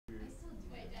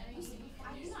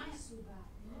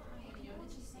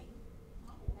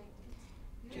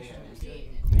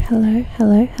Hello,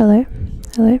 hello, hello,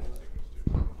 hello.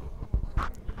 I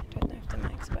don't know if the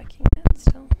mic's working yet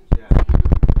still.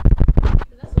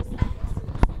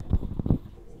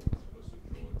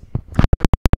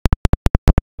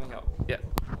 Yeah.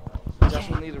 Josh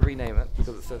will need to rename it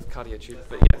because it says cardio tube,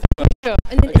 but yes. Sure.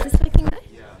 And then is this working now?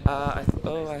 I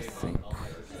think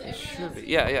it should be.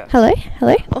 Yeah. Hello,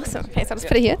 hello. Awesome. Okay, so I'll just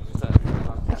put it here. So,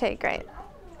 Okay, great.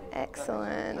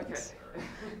 Excellent.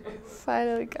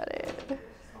 Finally got it.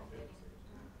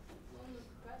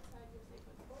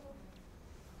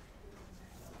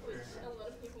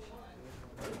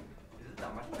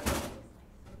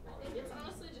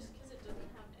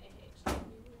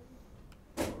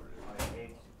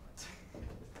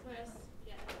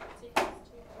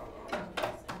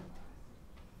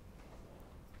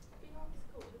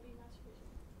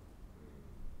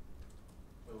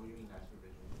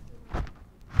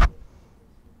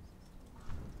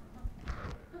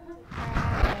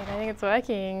 I think it's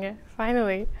working,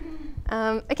 finally.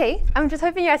 Okay, I'm just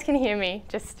hoping you guys can hear me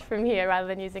just from here rather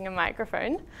than using a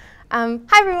microphone. Hi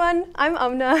everyone, I'm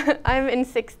Omna. I'm in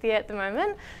 6th year at the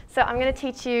moment. So I'm going to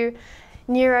teach you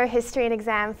Neuro, History and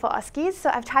Exam for OSCEs. So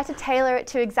I've tried to tailor it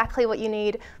to exactly what you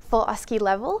need for OSCE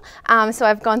level. So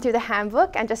I've gone through the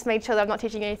handbook and just made sure that I'm not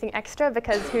teaching anything extra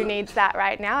because who needs that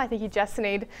right now? I think you just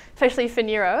need, especially for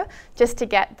Neuro, just to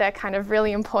get the kind of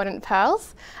really important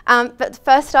pearls. But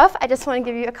first off, I just want to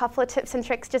give you a couple of tips and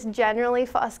tricks just generally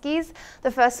for OSCEs.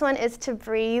 The first one is to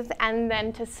breathe and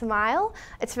then to smile.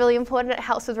 It's really important. It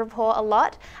helps with rapport a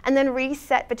lot. And then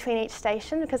reset between each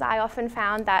station because I often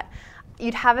found that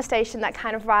you'd have a station that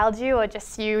kind of riled you or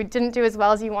just you didn't do as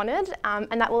well as you wanted,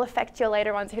 and that will affect your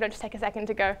later ones if you don't just take a second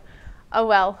to go, oh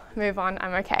well, move on,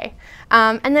 I'm okay.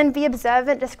 And then be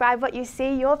observant, describe what you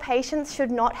see. Your patients should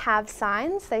not have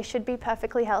signs. They should be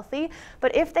perfectly healthy.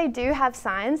 But if they do have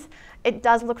signs, it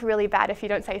does look really bad if you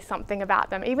don't say something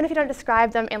about them. Even if you don't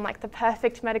describe them in like the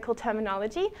perfect medical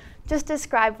terminology, just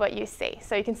describe what you see.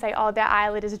 So you can say, oh, their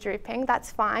eyelid is drooping. That's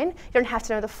fine. You don't have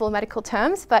to know the full medical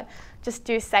terms, but just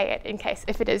do say it in case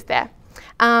if it is there.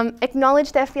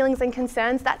 Acknowledge their feelings and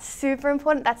concerns. That's super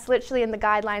important. That's literally in the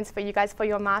guidelines for you guys for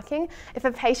your marking. If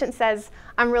a patient says,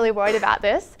 I'm really worried about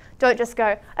this, don't just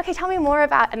go, okay, tell me more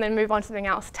about, and then move on to something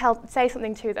else. Say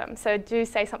something to them. So do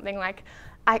say something like,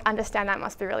 I understand that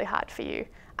must be really hard for you.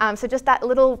 So just that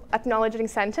little acknowledging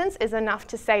sentence is enough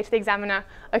to say to the examiner,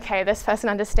 okay, this person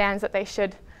understands that they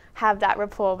should have that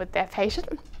rapport with their patient.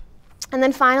 And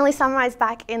then finally, summarize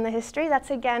back in the history.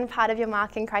 That's again part of your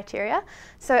marking criteria.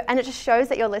 And it just shows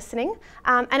that you're listening.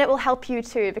 And it will help you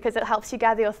too, because it helps you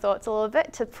gather your thoughts a little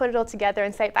bit to put it all together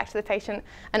and say it back to the patient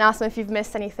and ask them if you've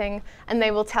missed anything. And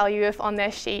they will tell you if on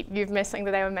their sheet you've missed something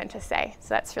that they were meant to say. So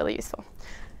that's really useful.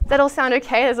 Does that all sound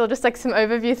okay? There's all just like some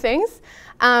overview things.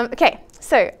 Okay,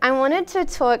 so I wanted to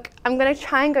talk, I'm going to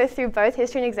try and go through both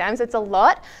history and exams. It's a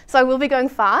lot, so I will be going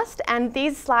fast. And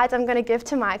these slides I'm going to give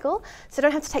to Michael, so I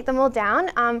don't have to take them all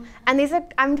down. And these are,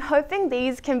 I'm hoping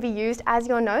these can be used as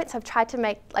your notes. I've tried to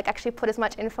make, like actually put as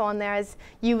much info on there as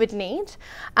you would need.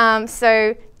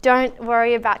 So don't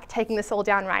worry about taking this all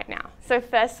down right now. So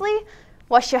firstly,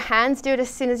 wash your hands, do it as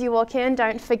soon as you walk in,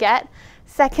 don't forget.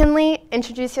 Secondly,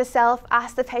 introduce yourself,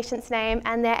 ask the patient's name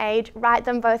and their age, write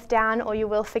them both down or you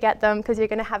will forget them because you're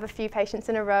going to have a few patients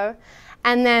in a row.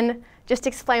 And then just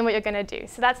explain what you're going to do.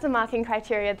 So that's the marking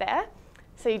criteria there.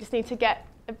 So you just need to get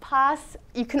a pass.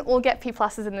 You can all get P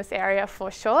pluses in this area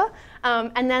for sure.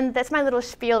 And then that's my little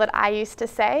spiel that I used to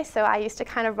say. So I used to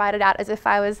kind of write it out as if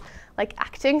I was like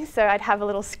acting. So I'd have a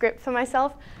little script for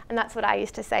myself. And that's what I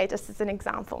used to say just as an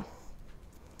example.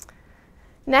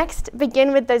 Next,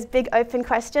 begin with those big open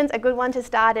questions. A good one to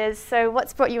start is, so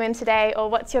what's brought you in today, or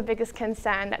what's your biggest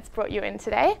concern that's brought you in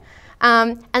today?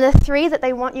 And the 3 that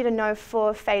they want you to know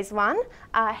for phase 1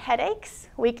 are headaches,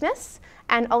 weakness,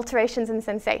 and alterations in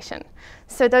sensation.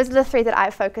 So those are the 3 that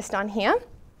I've focused on here.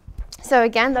 So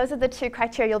again, those are the 2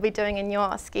 criteria you'll be doing in your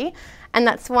OSCE. And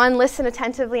that's 1, listen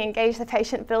attentively, engage the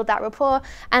patient, build that rapport.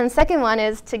 And the second one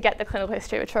is to get the clinical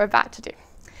history, which we're about to do.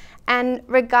 And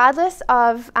regardless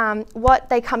of what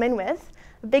they come in with,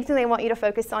 the big thing they want you to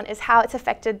focus on is how it's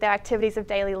affected their activities of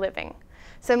daily living.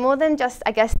 So more than just,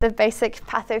 I guess, the basic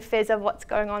pathophys of what's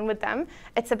going on with them,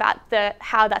 it's about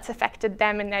how that's affected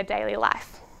them in their daily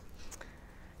life.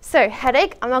 So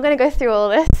headache, I'm not going to go through all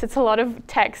this. It's a lot of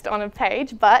text on a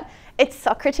page, but it's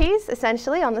Socrates,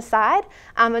 essentially, on the side.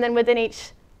 And then within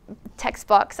each text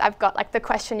box, I've got like the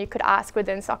question you could ask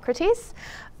within Socrates.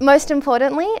 Most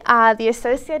importantly are the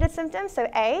associated symptoms, so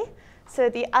A, so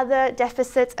the other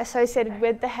deficits associated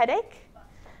with the headache.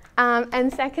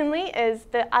 And secondly is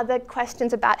the other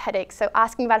questions about headaches. So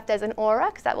asking about if there's an aura,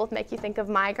 because that will make you think of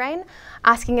migraine.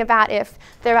 Asking about if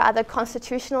there are other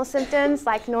constitutional symptoms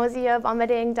like nausea,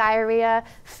 vomiting, diarrhea,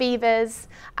 fevers,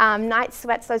 night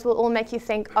sweats. Those will all make you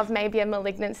think of maybe a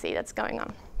malignancy that's going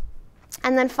on.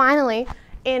 And then finally,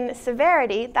 in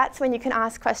severity, that's when you can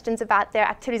ask questions about their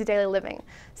activities of daily living.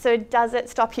 So does it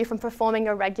stop you from performing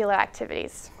your regular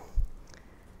activities?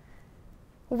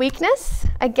 Weakness,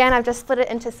 again, I've just split it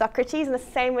into Socrates, and the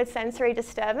same with sensory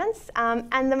disturbance.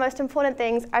 And the most important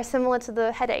things are similar to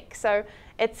the headache. So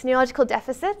it's neurological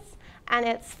deficits, and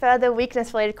it's further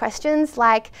weakness-related questions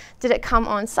like, did it come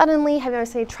on suddenly? Have you ever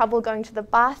seen trouble going to the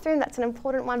bathroom? That's an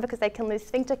important one because they can lose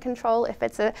sphincter control if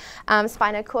it's a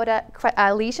spinal cord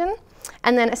lesion.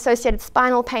 And then associated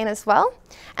spinal pain as well.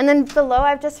 And then below,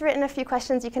 I've just written a few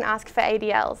questions you can ask for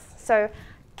ADLs. So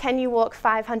can you walk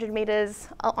 500 meters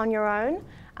on your own?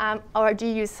 Or do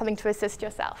you use something to assist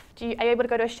yourself? Are you able to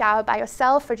go to a shower by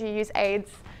yourself, or do you use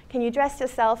aids? Can you dress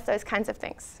yourself? Those kinds of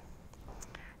things.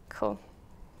 Cool.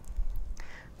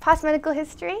 Past medical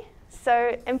history.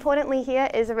 So importantly here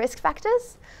is the risk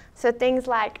factors. So things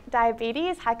like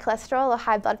diabetes, high cholesterol, or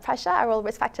high blood pressure are all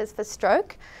risk factors for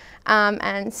stroke.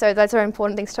 And so those are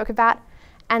important things to talk about.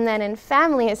 And then in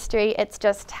family history, it's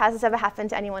just, has this ever happened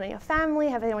to anyone in your family?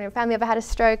 Have anyone in your family ever had a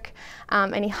stroke?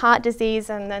 Any heart disease?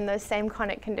 And then those same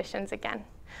chronic conditions again.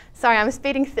 Sorry, I'm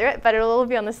speeding through it, but it'll all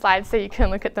be on the slides so you can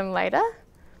look at them later.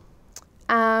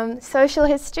 Social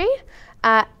history,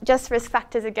 just risk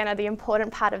factors again are the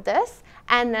important part of this.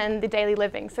 And then the daily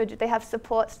living. So do they have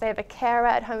supports? Do they have a carer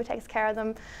at home who takes care of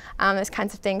them? Those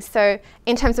kinds of things. So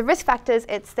in terms of risk factors,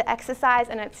 it's the exercise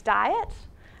and it's diet.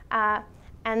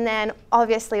 And then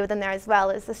obviously within there as well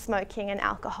is the smoking and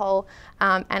alcohol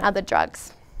and other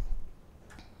drugs.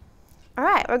 All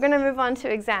right, we're going to move on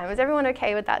to exam. Is everyone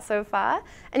okay with that so far?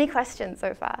 Any questions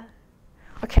so far?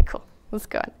 Okay, cool. Let's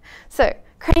go on. So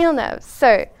cranial nerves.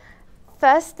 So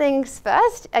first things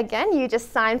first, again, you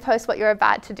just signpost what you're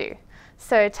about to do.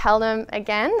 So tell them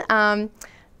again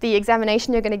the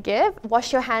examination you're going to give.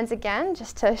 Wash your hands again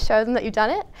just to show them that you've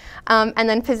done it. And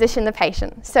then position the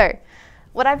patient. So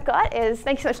what I've got is,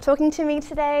 thank you so much for talking to me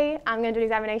today. I'm going to do an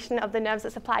examination of the nerves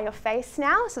that supply your face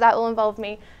now. So that will involve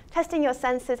me testing your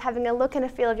senses, having a look and a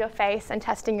feel of your face, and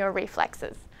testing your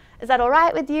reflexes. Is that all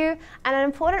right with you? And an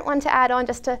important one to add on,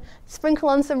 just to sprinkle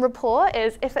on some rapport,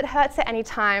 is if it hurts at any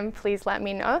time, please let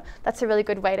me know. That's a really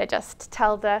good way to just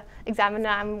tell the examiner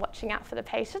I'm watching out for the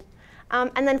patient.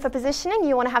 And then for positioning,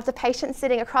 you want to have the patient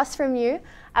sitting across from you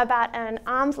about an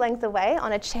arm's length away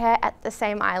on a chair at the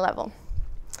same eye level.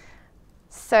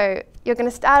 So you're going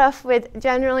to start off with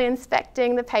generally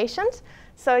inspecting the patient.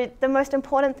 So the most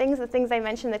important things, the things they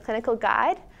mention in the clinical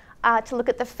guide, are to look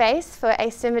at the face for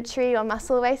asymmetry or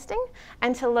muscle wasting,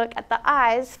 and to look at the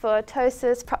eyes for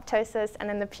ptosis, proptosis, and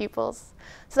then the pupils.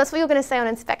 So that's what you're going to say on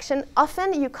inspection.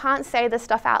 Often you can't say this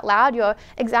stuff out loud. Your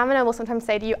examiner will sometimes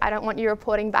say to you, I don't want you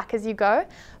reporting back as you go,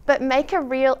 but make a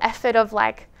real effort of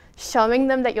like showing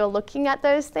them that you're looking at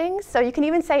those things. So you can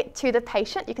even say it to the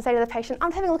patient. You can say to the patient,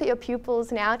 I'm having a look at your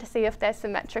pupils now to see if they're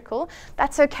symmetrical.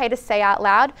 That's okay to say out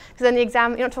loud, because then the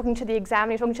exam, you're not talking to the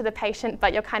examiner, you're talking to the patient,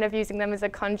 but you're kind of using them as a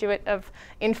conduit of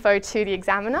info to the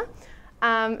examiner.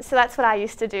 So that's what I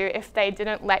used to do if they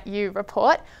didn't let you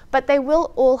report. But they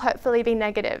will all hopefully be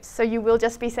negative. So you will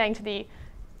just be saying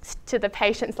to the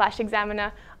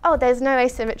patient/examiner, oh, there's no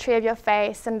asymmetry of your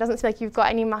face, and it doesn't seem like you've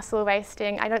got any muscle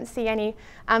wasting. I don't see any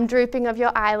drooping of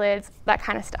your eyelids, that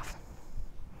kind of stuff.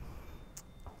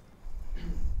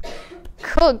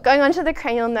 Cool, going on to the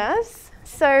cranial nerves.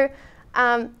 So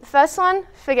first one,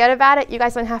 forget about it. You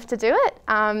guys don't have to do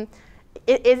it.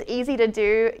 It is easy to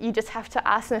do. You just have to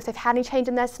ask them if they've had any change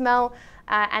in their smell.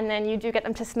 And then you do get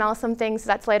them to smell some things. So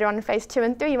that's later on in phase 2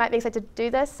 and 3. You might be excited to do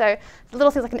this. So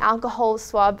little things like an alcohol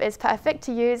swab is perfect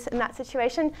to use in that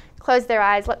situation. Close their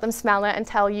eyes, let them smell it, and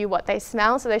tell you what they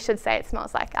smell. So they should say it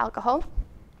smells like alcohol.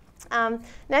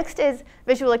 Next is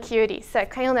visual acuity. So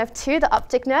cranial nerve 2, the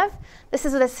optic nerve. This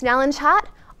is with a Snellen chart.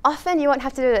 Often you won't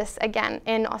have to do this again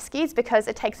in OSCEs because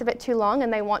it takes a bit too long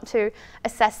and they want to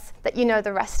assess that you know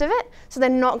the rest of it. So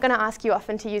they're not going to ask you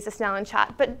often to use the Snellen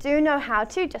chart, but do know how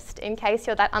to, just in case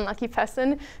you're that unlucky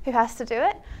person who has to do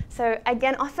it. So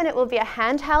again, often it will be a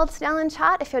handheld Snellen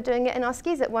chart. If you're doing it in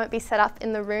OSCEs, it won't be set up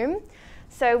in the room.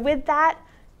 So with that,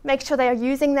 make sure they are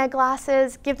using their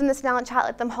glasses, give them the Snellen chart,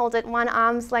 let them hold it one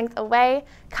arm's length away,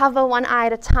 cover one eye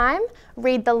at a time,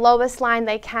 read the lowest line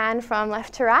they can from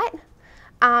left to right.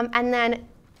 And then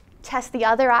test the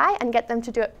other eye and get them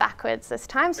to do it backwards this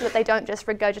time so that they don't just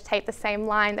regurgitate the same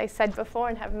line they said before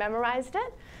and have memorized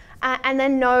it. And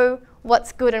then know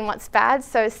what's good and what's bad.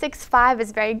 So 6'5"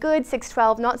 is very good,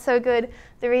 6'12" not so good.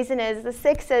 The reason is the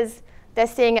 6s, they're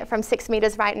seeing it from 6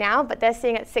 meters right now, but they're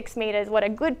seeing at 6 meters what a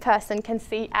good person can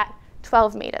see at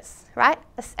 12 meters, right?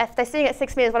 If they're seeing at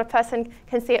 6 meters what a person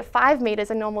can see at 5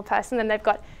 meters, a normal person, then they've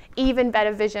got even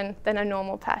better vision than a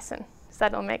normal person. Does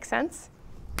that all make sense?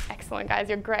 Excellent, guys,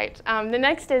 you're great. The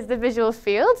next is the visual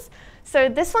fields. So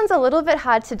this one's a little bit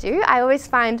hard to do. I always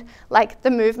find like the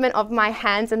movement of my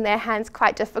hands and their hands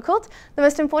quite difficult. The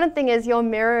most important thing is you're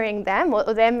mirroring them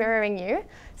or they're mirroring you.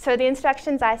 So the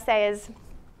instructions I say is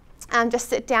just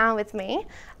sit down with me.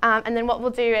 And then what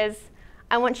we'll do is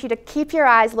I want you to keep your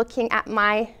eyes looking at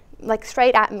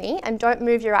straight at me and don't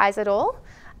move your eyes at all.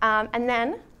 And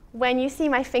then when you see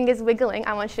my fingers wiggling,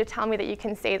 I want you to tell me that you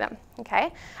can see them,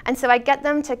 okay? And so I get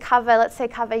them to cover, let's say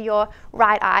cover your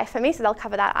right eye for me, so they'll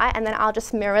cover that eye, and then I'll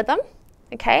just mirror them,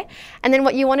 okay? And then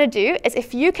what you want to do is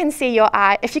if you can see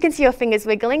your fingers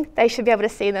wiggling, they should be able to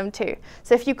see them too.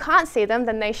 So if you can't see them,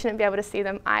 then they shouldn't be able to see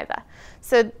them either.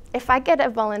 So if I get a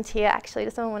volunteer, actually,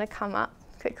 does someone want to come up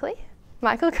quickly?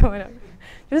 Michael, come on up.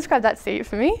 You just grab that seat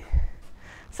for me.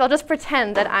 So I'll just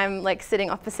pretend that I'm like sitting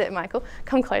opposite Michael.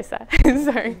 Come closer.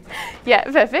 Sorry. Yeah,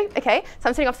 perfect. Okay, so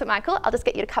I'm sitting opposite Michael. I'll just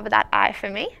get you to cover that eye for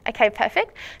me. Okay,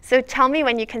 perfect. So tell me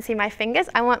when you can see my fingers.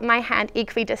 I want my hand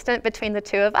equidistant between the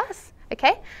two of us.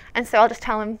 Okay, and so I'll just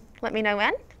tell him, let me know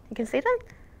when. You can see them?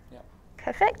 Yeah.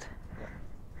 Perfect. Yeah.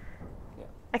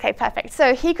 Yeah. Okay, perfect.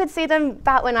 So he could see them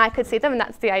about when I could see them, and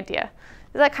that's the idea.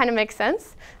 Does that kind of make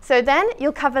sense? So then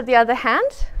you'll cover the other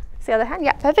hand. The other hand,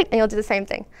 yeah, perfect, and you'll do the same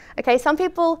thing. Okay, some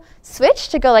people switch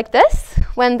to go like this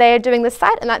when they're doing this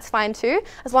side, and that's fine too,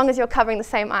 as long as you're covering the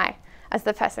same eye as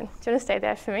the person. Do you want to stay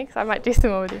there for me? Because I might do some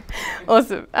more with you.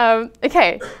 Awesome.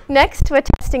 Okay, next we're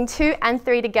testing 2 and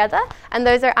 3 together, and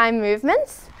those are eye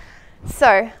movements.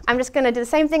 So I'm just going to do the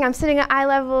same thing. I'm sitting at eye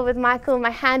level with Michael. My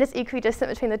hand is equidistant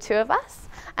between the two of us,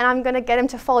 and I'm going to get him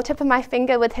to follow the tip of my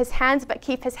finger with his hands, but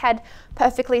keep his head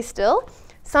perfectly still.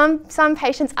 Some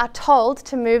patients are told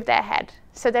to move their head.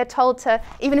 So they're told to,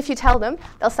 even if you tell them,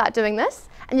 they'll start doing this,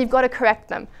 and you've got to correct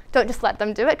them. Don't just let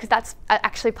them do it, because that's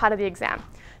actually part of the exam.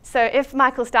 So if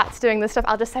Michael starts doing this stuff,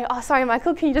 I'll just say, oh, sorry,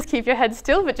 Michael, can you just keep your head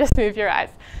still, but just move your eyes.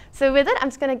 So with it, I'm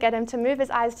just going to get him to move his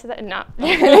eyes to the, no,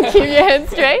 keep your head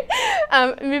straight.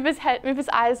 Move his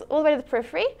eyes all the way to the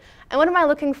periphery. And what am I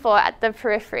looking for at the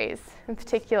peripheries in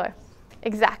particular?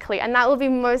 Exactly, and that will be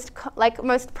most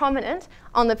prominent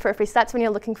on the periphery, so that's when you're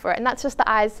looking for it. And that's just the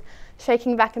eyes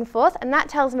shaking back and forth, and that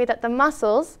tells me that the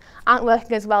muscles aren't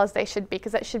working as well as they should be,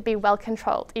 because it should be well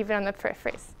controlled, even on the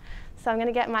peripheries. So I'm going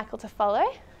to get Michael to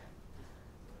follow.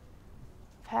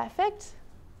 Perfect.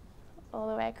 All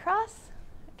the way across.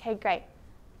 Okay, great.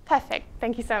 Perfect,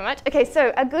 thank you so much. Okay,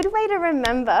 so a good way to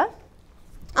remember,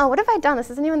 oh, what have I done? This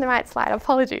isn't even the right slide,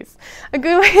 apologies. A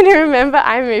good way to remember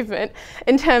eye movement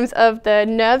in terms of the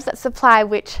nerves that supply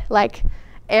which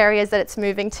areas that it's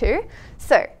moving to.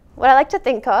 So what I like to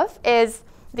think of is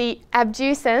the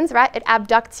abducens, right? It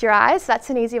abducts your eyes, so that's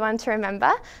an easy one to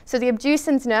remember. So the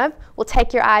abducens nerve will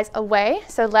take your eyes away,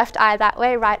 so left eye that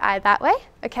way, right eye that way,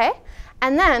 okay?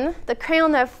 And then the cranial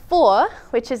nerve 4,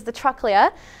 which is the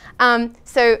trochlea,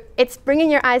 so it's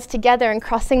bringing your eyes together and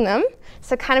crossing them.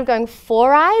 So kind of going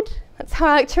four-eyed, that's how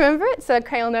I like to remember it. So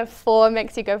cranial nerve 4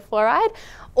 makes you go four-eyed,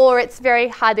 or it's very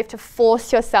hard, you have to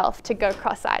force yourself to go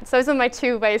cross-eyed. So those are my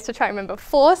 2 ways to try and remember,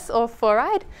 force or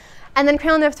four-eyed. And then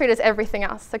cranial nerve 3 does everything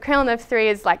else. So cranial nerve 3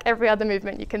 is like every other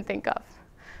movement you can think of.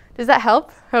 Does that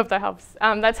help? I hope that helps.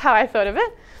 That's how I thought of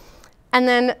it. And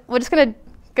then we're just going to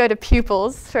go to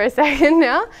pupils for a second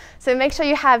now. So make sure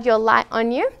you have your light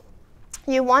on you.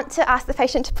 You want to ask the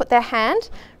patient to put their hand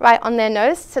right on their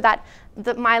nose so that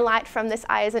my light from this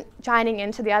eye isn't shining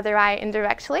into the other eye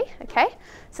indirectly, okay?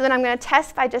 So then I'm going to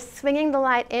test by just swinging the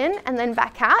light in and then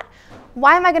back out.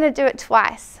 Why am I going to do it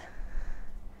twice?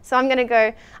 So I'm going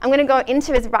to go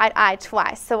into his right eye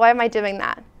twice. So why am I doing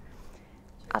that?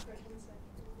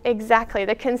 Exactly,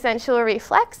 the consensual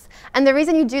reflex. And the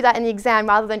reason you do that in the exam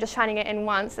rather than just shining it in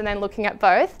once and then looking at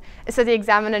both is so the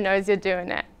examiner knows you're doing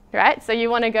it. Right? So you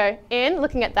want to go in,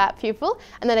 looking at that pupil,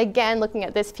 and then again looking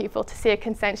at this pupil to see a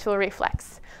consensual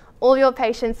reflex. All your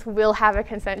patients will have a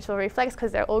consensual reflex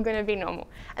because they're all going to be normal.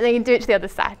 And then you do it to the other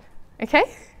side. Okay?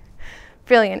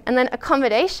 Brilliant. And then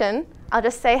accommodation, I'll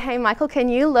just say, hey, Michael, can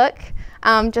you look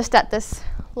just at this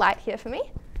light here for me?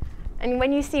 And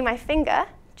when you see my finger,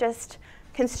 just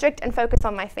constrict and focus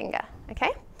on my finger.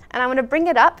 Okay? And I'm going to bring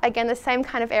it up, again, the same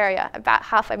kind of area, about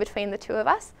halfway between the two of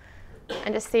us,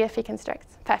 and just see if he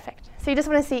constricts. Perfect. So you just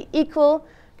want to see equal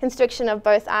constriction of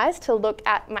both eyes to look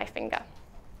at my finger.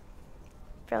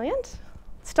 Brilliant.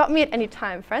 Stop me at any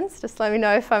time, friends. Just let me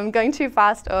know if I'm going too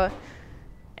fast or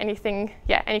anything.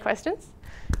 Yeah, any questions?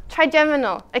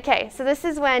 Trigeminal. Okay, so this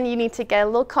is when you need to get a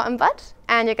little cotton bud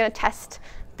and you're going to test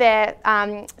their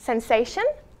sensation.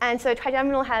 And so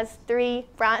trigeminal has 3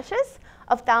 branches: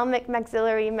 ophthalmic,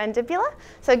 maxillary, mandibular.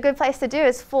 So a good place to do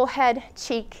is forehead,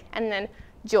 cheek, and then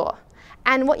jaw.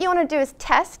 And what you want to do is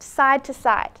test side to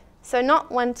side. So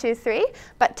not 1, 2, 3,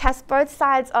 but test both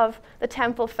sides of the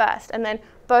temple first, and then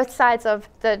both sides of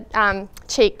the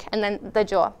cheek, and then the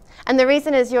jaw. And the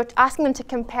reason is you're asking them to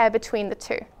compare between the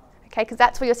two, okay? Because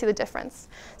that's where you'll see the difference.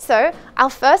 So I'll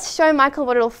first show Michael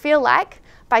what it'll feel like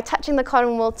by touching the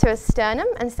cotton wool to his sternum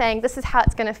and saying, this is how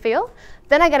it's going to feel.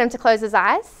 Then I get him to close his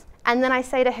eyes, and then I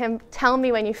say to him, tell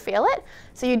me when you feel it.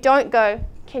 So you don't go,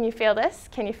 can you feel this?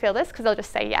 Can you feel this? Because they'll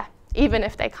just say, yeah, even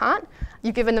if they can't.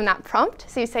 You've given them that prompt,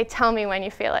 so you say, tell me when you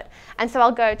feel it. And so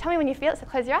I'll go, tell me when you feel it, so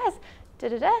close your eyes.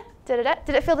 Da-da-da, da-da-da.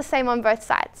 Did it feel the same on both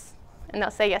sides? And they'll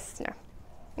say yes, no.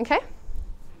 Okay?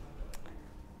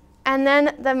 And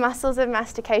then the muscles of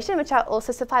mastication, which are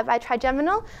also supplied by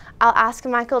trigeminal. I'll ask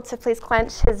Michael to please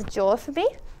clench his jaw for me.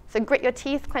 So grit your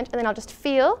teeth, clench, and then I'll just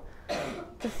feel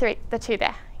the 2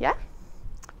 there. Yeah?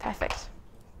 Perfect.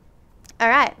 All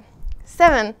right.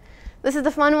 7. This is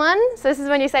the fun one. So this is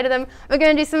when you say to them, we're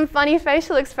going to do some funny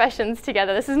facial expressions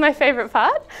together. This is my favorite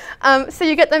part. So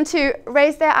you get them to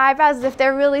raise their eyebrows as if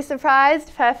they're really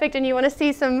surprised. Perfect. And you want to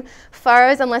see some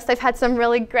furrows unless they've had some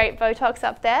really great Botox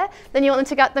up there. Then you want them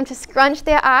to get them to scrunch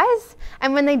their eyes.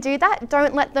 And when they do that,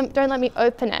 don't let me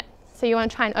open it. So you want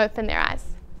to try and open their eyes.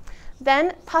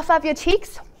 Then puff up your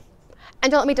cheeks and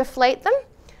don't let me deflate them.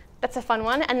 That's a fun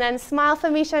one. And then smile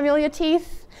for me, show me all your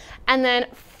teeth. And then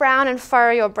frown and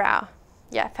furrow your brow.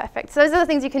 Yeah, perfect. So those are the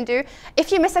things you can do.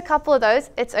 If you miss a couple of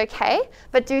those, it's okay,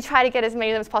 but do try to get as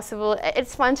many of them as possible.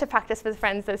 It's fun to practice with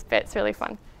friends, this bit's really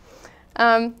fun.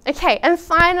 Okay, and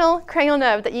final cranial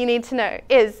nerve that you need to know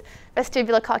is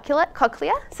vestibular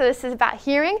cochlea. So this is about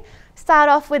hearing. Start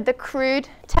off with the crude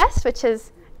test, which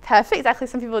is perfect. Exactly,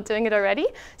 some people are doing it already.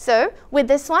 So with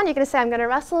this one, you're going to say, I'm going to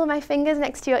rustle my fingers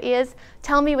next to your ears.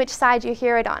 Tell me which side you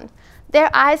hear it on. Their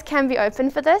eyes can be open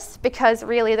for this because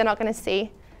really they're not going to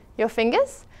see your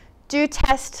fingers. Do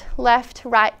test left,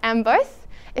 right, and both.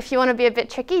 If you want to be a bit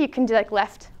tricky, you can do like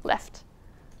left, left,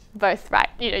 both, right.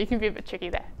 You can be a bit tricky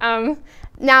there.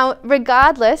 Now,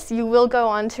 regardless, you will go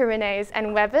on to Renee's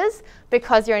and Weber's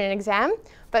because you're in an exam.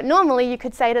 But normally you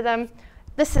could say to them,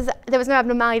 there was no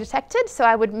abnormality detected, so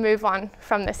I would move on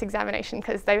from this examination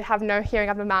because they have no hearing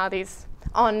abnormalities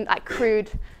on like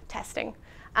crude testing.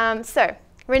 So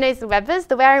Renee's and Weber's,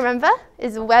 the way I remember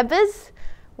is Weber's.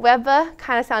 Weber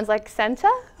kind of sounds like center,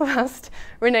 whilst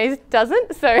Renee's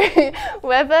doesn't. So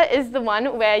Weber is the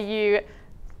one where you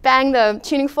bang the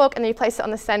tuning fork and then you place it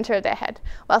on the center of their head,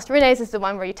 whilst Renee's is the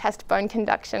one where you test bone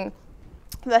conduction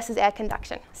versus air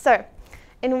conduction. So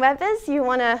in Weber's, you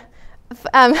want to,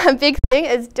 a big thing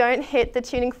is don't hit the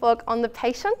tuning fork on the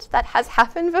patient. That has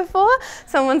happened before.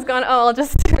 Someone's gone, oh, I'll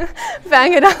just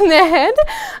bang it on their head.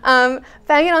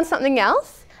 Bang it on something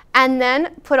else. And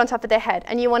then put on top of their head.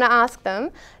 And you want to ask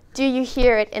them, do you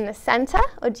hear it in the center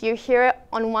or do you hear it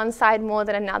on one side more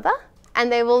than another?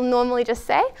 And they will normally just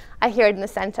say, I hear it in the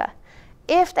center.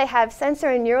 If they have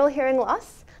sensory neural hearing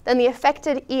loss, then the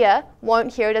affected ear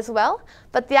won't hear it as well,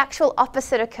 but the actual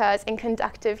opposite occurs in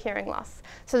conductive hearing loss.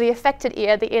 So the affected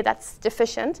ear, the ear that's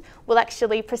deficient, will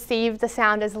actually perceive the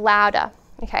sound as louder.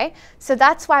 Okay, so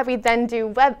that's why we then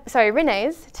do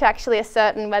Renee's to actually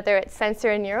ascertain whether it's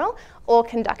sensory neural or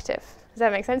conductive. Does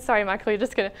that make sense? Sorry, Michael,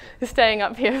 you're staying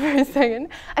up here for a second.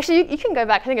 Actually, you can go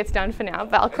back. I think it's done for now,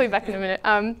 but I'll call you back in a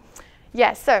minute.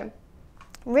 Yeah, so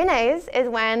Renee's is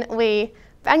when we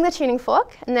bang the tuning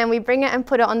fork and then we bring it and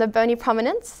put it on the bony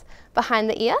prominence behind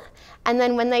the ear. And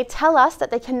then when they tell us that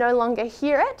they can no longer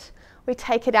hear it, we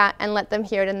take it out and let them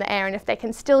hear it in the air. And if they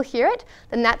can still hear it,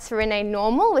 then that's Renee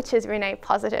normal, which is Renee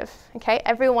positive. Okay,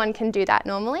 everyone can do that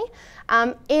normally.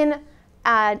 In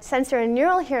sensory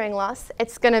neural hearing loss,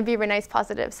 it's going to be Renee's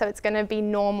positive. So it's going to be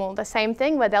normal, the same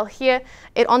thing where they'll hear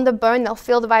it on the bone, they'll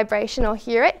feel the vibration or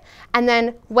hear it. And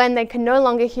then when they can no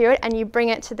longer hear it and you bring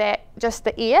it to just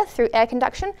the ear through air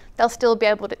conduction, they'll still be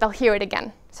able to, they'll hear it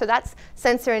again. So that's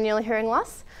sensory neural hearing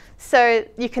loss. So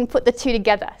you can put the two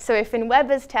together. So if in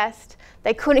Weber's test,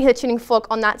 they couldn't hear the tuning fork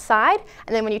on that side,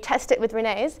 and then when you test it with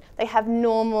Renee's, they have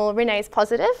normal Renee's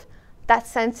positive, that's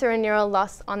sensory neural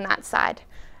loss on that side.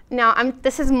 Now,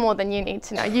 this is more than you need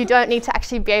to know. You don't need to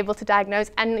actually be able to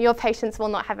diagnose, and your patients will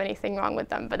not have anything wrong with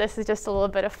them, but this is just a little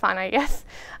bit of fun, I guess.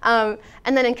 And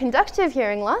then in conductive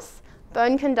hearing loss,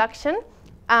 bone conduction,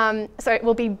 So it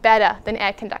will be better than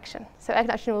air conduction. So air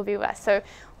conduction will be worse. So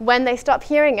when they stop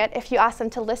hearing it, if you ask them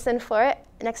to listen for it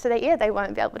next to their ear, they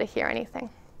won't be able to hear anything.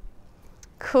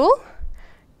 Cool?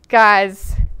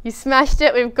 Guys, you smashed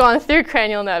it. We've gone through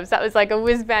cranial nerves. That was like a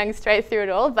whiz bang straight through it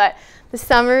all. But the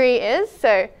summary is,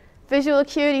 so visual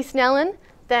acuity Snellen,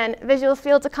 then visual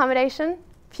fields accommodation,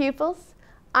 pupils,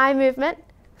 eye movement,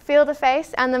 feel the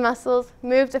face and the muscles,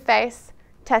 move the face,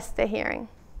 test the hearing.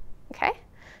 Okay?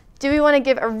 Do we want to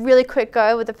give a really quick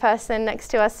go with the person next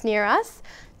to us, near us?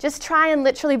 Just try and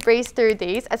literally breeze through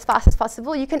these as fast as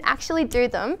possible. You can actually do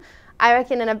them, I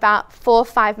reckon, in about 4 or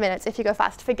 5 minutes if you go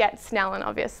fast. Forget Snellen,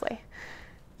 obviously.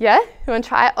 Yeah? You want to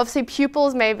try it? Obviously,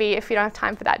 pupils, maybe if you don't have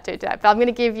time for that, do that. But I'm going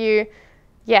to give you,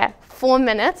 4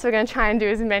 minutes. We're going to try and do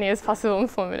as many as possible in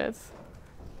 4 minutes.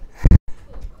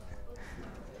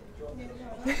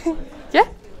 Yeah?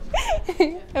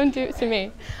 Don't do it to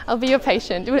me. I'll be your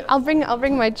patient. I'll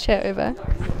bring my chair over.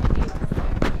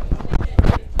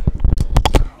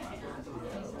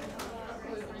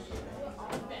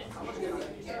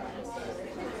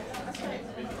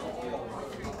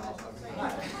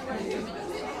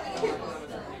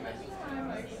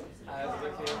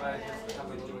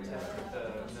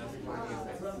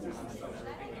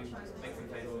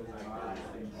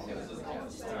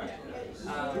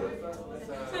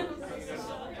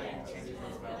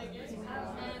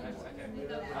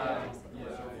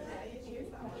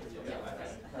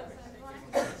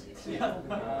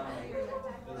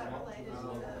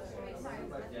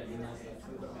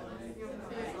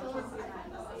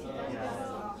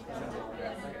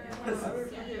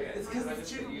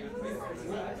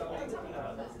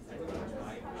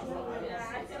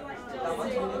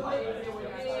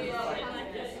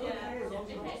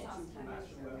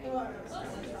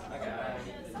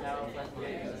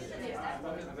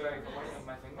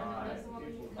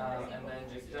 And then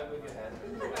just don't move your head.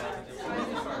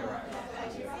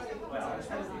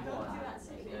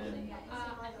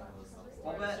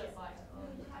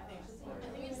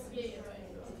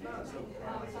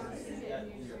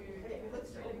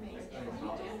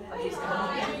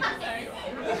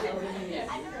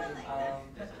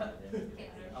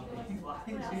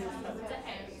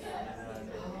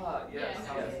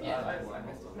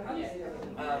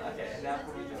 Okay, and now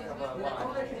can we just cover one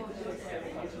eye?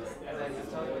 And then just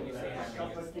tell me when you see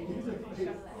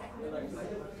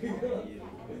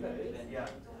yeah.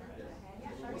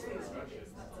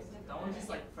 I want to just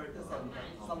like focus on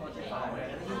some logic power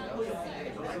and then pull your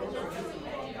finger,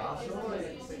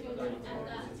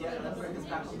 yeah, and then focus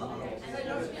back on the other.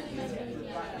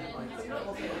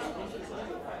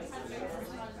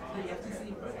 You have to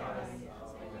see both eyes.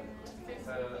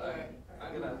 So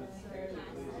I'm gonna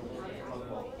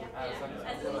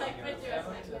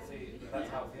to see that's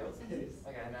how it feels.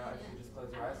 Okay, now if you just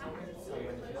close your eyes for me, so you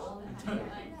want to feel.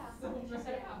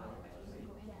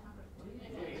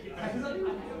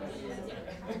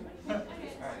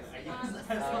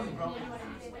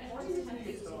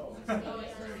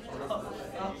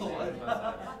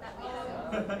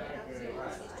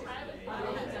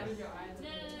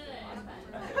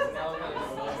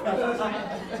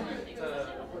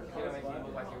 Make you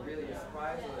look like you're really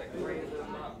surprised or like raise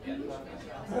them up. Yeah,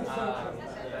 perfect.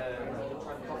 Then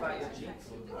try to pop out your cheeks.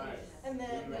 And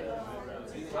then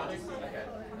okay.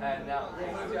 And now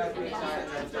close your eyes really tight and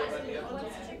then don't let me open.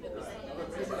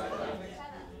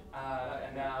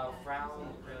 And now frown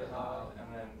really hard and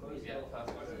then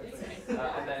perfect.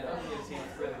 And then open your teeth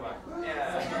really wide.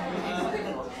 Yeah.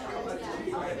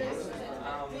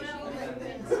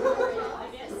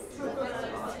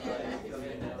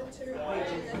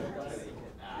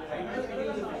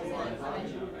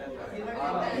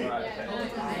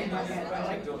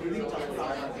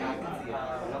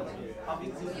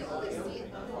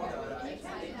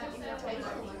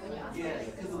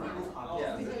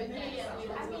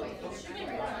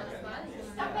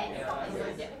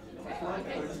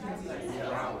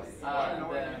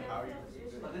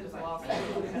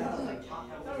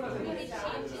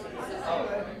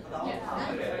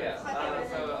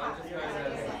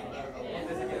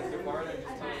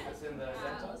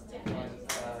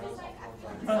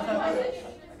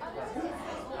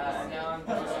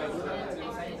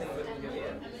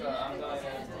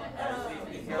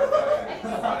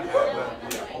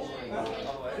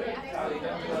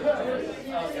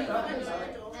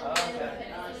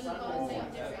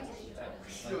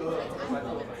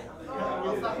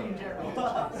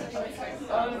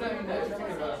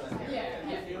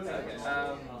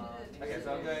 Okay, so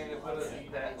I'm going to put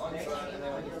it there on your phone, and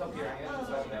then when you stop hearing it, just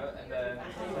let me know, and then...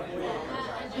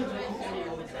 You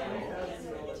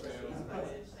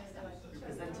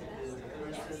presented the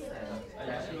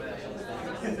process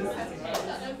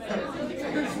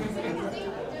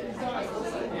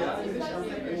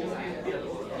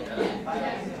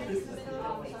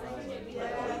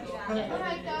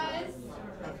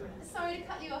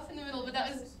off in the middle, but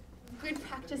that was good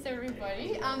practice,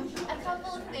 everybody. A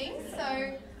couple of things.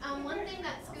 So one thing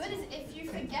that's good is if you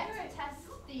forget to test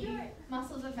the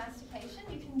muscles of mastication,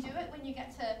 you can do it when you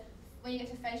get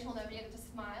to facial nerve, you get to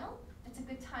smile. It's a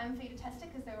good time for you to test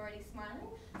it because they're already smiling.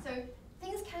 So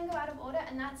things can go out of order,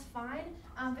 and that's fine,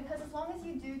 because as long as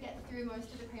you do get through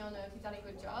most of the cranial nerves, you've done a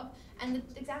good job. And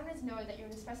the examiners know that you're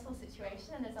in a stressful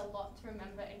situation, and there's a lot to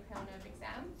remember in cranial nerve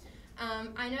exam.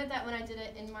 I know that when I did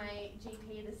it in my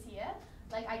GP this year,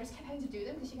 like I just kept having to do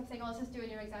them because she kept saying, oh, let's just do a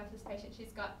neuro exam for this patient,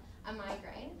 she's got a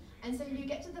migraine. And so you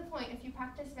get to the point, if you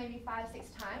practice maybe 5-6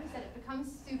 times, that it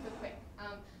becomes super quick.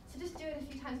 So just do it a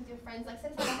few times with your friends, like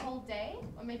set aside a whole day,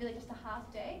 or maybe like just a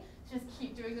half day, just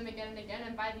keep doing them again and again,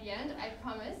 and by the end, I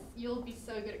promise, you'll be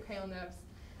so good at cranial nerves.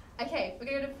 Okay, we're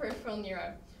going to go to peripheral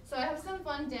neuro. So I have some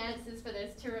fun dances for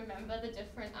this to remember the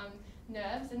different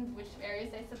nerves and which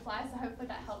areas they supply, so hopefully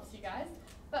that helps you guys.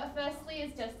 But firstly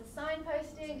is just the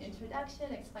signposting,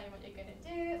 introduction, explain what you're going to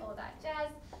do, all that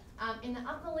jazz. In the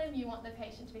upper limb, you want the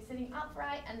patient to be sitting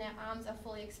upright and their arms are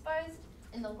fully exposed.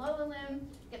 In the lower limb,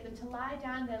 get them to lie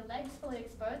down, their legs fully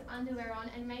exposed, underwear on,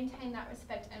 and maintain that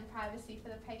respect and privacy for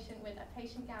the patient with a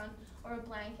patient gown or a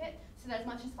blanket, so that as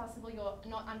much as possible you're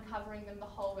not uncovering them the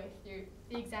whole way through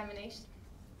the examination.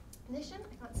 Position,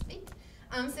 I can't speak.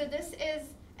 So this is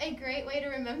a great way to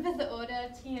remember the order.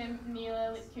 TM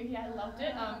Neela Litkuhi, I loved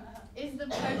it. Is the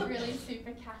Pope really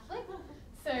super Catholic?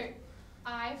 So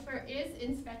I for is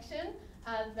inspection,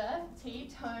 the T,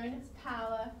 tone,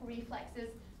 power, reflexes,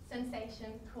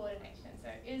 sensation, coordination. So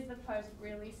is the Pope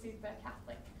really super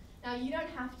Catholic? Now you don't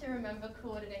have to remember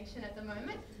coordination at the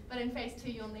moment, but in phase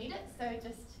 2 you'll need it, so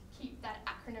just keep that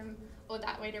acronym or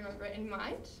that way to remember it in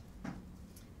mind.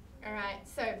 Alright,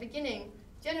 so beginning,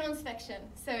 general inspection.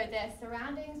 So their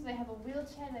surroundings, they have a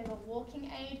wheelchair, they have a walking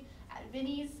aid. At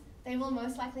Vinnie's, they will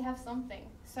most likely have something.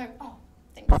 So, oh,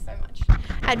 thanks so much.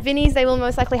 At Vinnie's, they will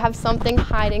most likely have something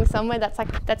hiding somewhere. That's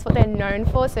what they're known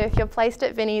for. So if you're placed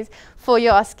at Vinnie's for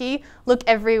your OSCE, look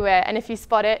everywhere. And if you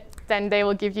spot it, then they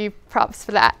will give you props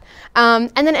for that.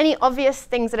 And then any obvious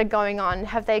things that are going on.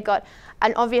 Have they got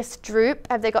an obvious droop?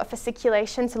 Have they got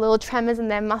fasciculation, so little tremors in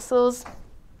their muscles?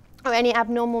 Or any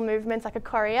abnormal movements like a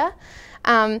chorea?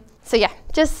 So yeah,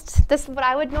 just this is what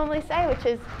I would normally say, which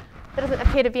is there doesn't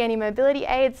appear to be any mobility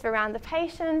aids around the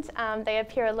patient. They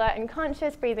appear alert and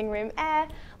conscious, breathing room air.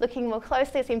 Looking more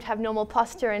closely, seem to have normal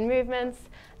posture and movements.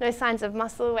 No signs of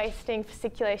muscle wasting,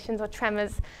 fasciculations or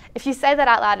tremors. If you say that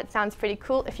out loud, it sounds pretty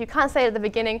cool. If you can't say it at the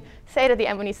beginning, say it at the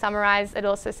end when you summarize. It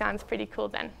also sounds pretty cool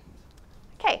then.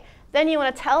 Okay, then you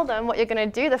want to tell them what you're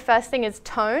going to do. The first thing is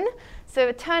tone. So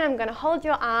with tone, I'm going to hold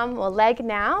your arm or leg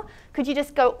now. Could you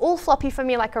just go all floppy for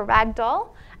me like a rag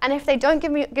doll? And if they don't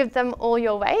give them all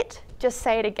your weight, just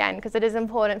say it again, because it is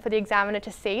important for the examiner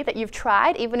to see that you've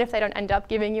tried, even if they don't end up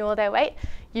giving you all their weight,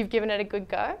 you've given it a good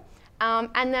go.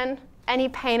 And then any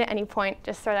pain at any point,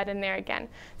 just throw that in there again.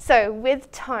 So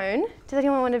with tone, does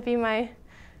anyone want to be my, do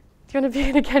you want to be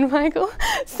it again, Michael?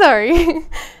 Sorry.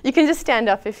 You can just stand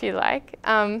up if you like.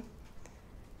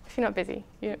 If you're not busy,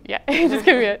 yeah, just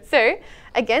give me it. So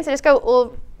again, so just go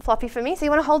all floppy for me. So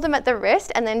you want to hold them at the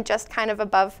wrist and then just kind of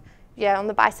above, yeah, on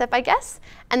the bicep, I guess.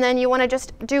 And then you want to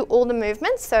just do all the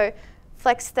movements. So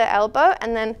flex the elbow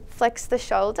and then flex the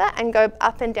shoulder and go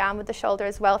up and down with the shoulder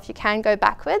as well if you can, go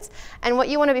backwards. And what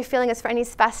you want to be feeling is for any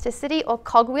spasticity or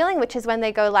cogwheeling, which is when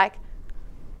they go like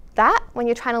that, when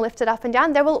you're trying to lift it up and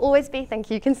down, there will always be, thank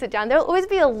you, you can sit down, there will always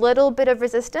be a little bit of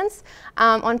resistance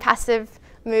on passive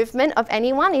movement of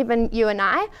anyone, even you and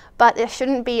I, but there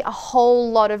shouldn't be a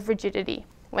whole lot of rigidity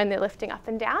when they're lifting up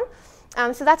and down.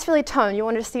 So that's really tone. You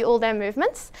want to see all their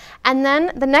movements. And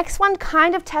then the next one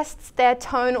kind of tests their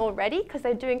tone already, because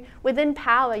they're doing, within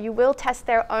power, you will test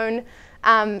their own,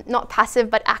 not passive,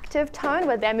 but active tone,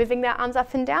 where they're moving their arms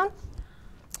up and down.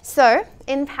 So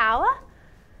in power,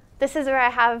 this is where I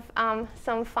have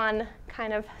some fun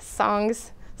kind of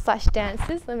songs /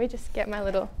 dances. Let me just get my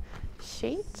little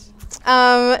sheet.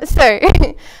 So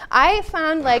I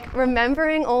found like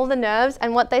remembering all the nerves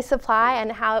and what they supply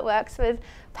and how it works with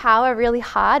power really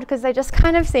hard, because they just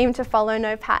kind of seem to follow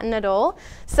no pattern at all.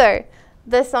 So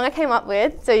the song I came up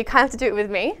with, so you kind of have to do it with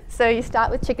me. So you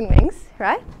start with chicken wings,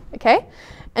 right? Okay.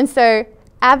 And so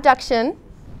abduction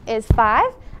is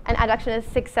 5 and adduction is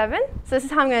 6, 7. So this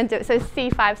is how I'm going to do it. So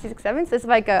C5, C6, 7. So this is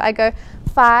what I go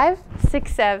 5,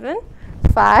 6, 7,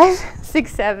 5,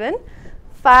 6, 7.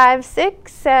 5,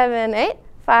 6, 7, 8,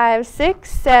 5, 6,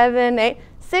 7, 8,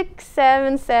 6,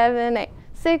 7, 7, 8,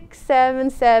 6, 7,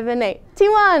 7, 8.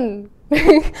 T1.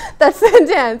 That's the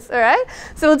dance, all right?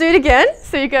 So we'll do it again.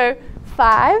 So you go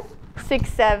 5, 6,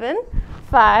 7,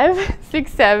 5,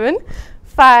 6, 7,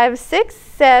 5, 6,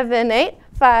 7, 8,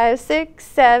 5, 6,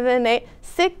 7, 8,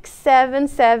 6, 7,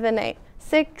 7, 8,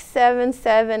 6, 7,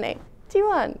 7, 8,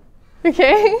 T1.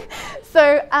 Okay,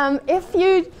 so if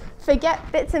you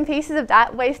forget bits and pieces of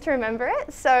that, ways to remember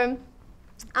it. So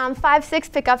 5, 6,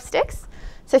 pick up sticks.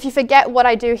 So if you forget what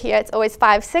I do here, it's always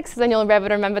 5, 6, so then you'll be able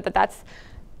to remember that that's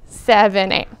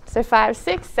 7, 8. So 5,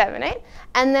 6, 7, 8.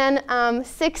 And then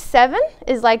 6, 7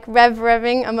 is like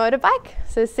revving a motorbike.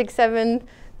 So 6, 7,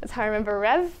 that's how I remember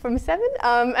rev from 7.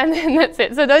 And then that's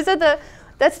it. So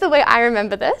that's the way I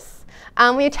remember this.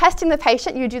 When you're testing the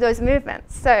patient, you do those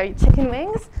movements. So chicken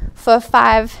wings for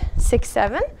 5, 6,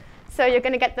 7. So you're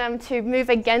going to get them to move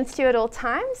against you at all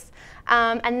times.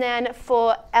 And then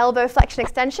for elbow flexion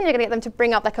extension, you're going to get them to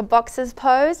bring up like a boxer's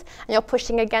pose, and you're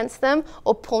pushing against them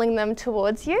or pulling them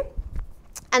towards you.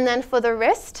 And then for the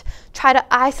wrist, try to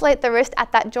isolate the wrist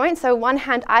at that joint. So one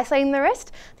hand isolating the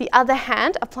wrist, the other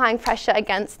hand applying pressure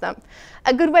against them.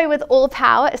 A good way with all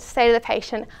power is to say to the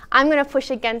patient, I'm going to push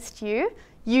against you.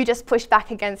 You just push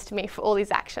back against me for all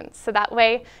these actions. So that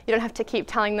way you don't have to keep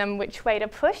telling them which way to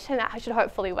push, and that should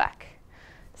hopefully work.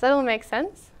 Does that all make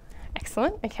sense?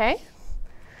 Excellent, okay.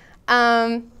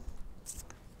 So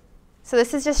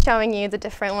this is just showing you the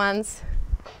different ones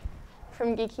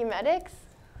from Geeky Medics.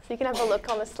 So you can have a look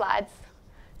on the slides.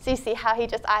 So you see how he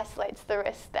just isolates the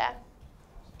wrist there.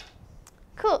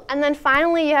 Cool, and then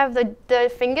finally you have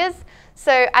the fingers.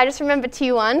 So I just remember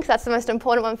T1 because that's the most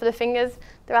important one for the fingers.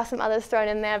 There are some others thrown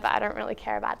in there, but I don't really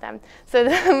care about them. So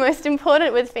the most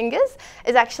important with fingers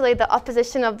is actually the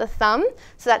opposition of the thumb.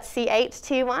 So that's C8,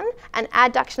 T1, and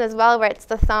adduction as well, where it's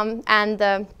the thumb and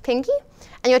the pinky.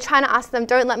 And you're trying to ask them,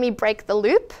 don't let me break the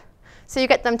loop. So you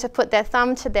get them to put their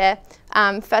thumb to their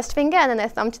first finger and then their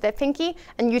thumb to their pinky,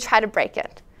 and you try to break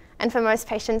it. And for most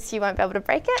patients, you won't be able to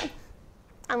break it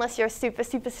unless you're super,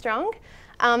 super strong.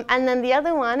 And then the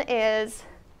other one is,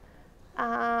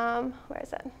 where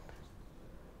is it?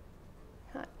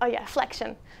 Oh yeah,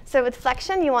 flexion. So with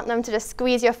flexion, you want them to just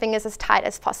squeeze your fingers as tight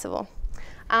as possible.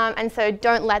 And so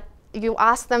you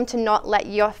ask them to not let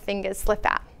your fingers slip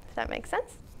out, if that makes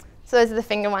sense. So those are the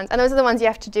finger ones, and those are the ones you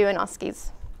have to do in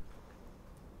OSCEs.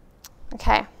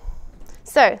 Okay,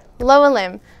 so lower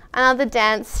limb. Another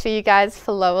dance for you guys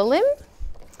for lower limb.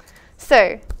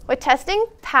 So we're testing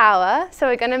power, so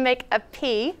we're going to make a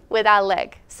P with our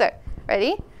leg. So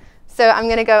ready? So I'm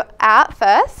going to go out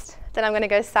first, then I'm going to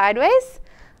go sideways,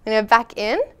 I'm going to go back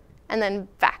in, and then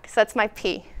back. So that's my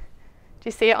P. Do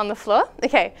you see it on the floor?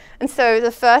 Okay, and so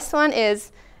the first one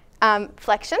is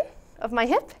flexion of my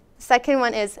hip. The second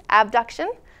one is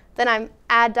abduction, then I'm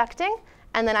adducting,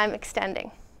 and then I'm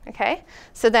extending. Okay,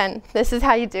 so then this is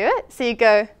how you do it. So you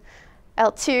go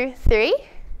L2, 3,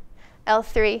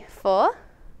 L3, 4,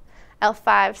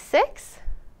 L5, 6,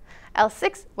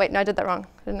 L6, wait, no, I did that wrong,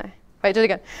 didn't I? Wait, do it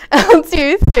again.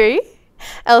 L2, 3,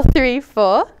 L3,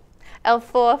 4,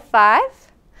 L4, 5,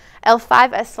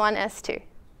 L5, S1, S2.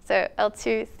 So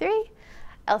L2, 3,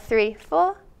 L3,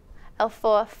 4,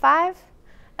 L4, 5,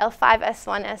 L5,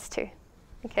 S1, S2.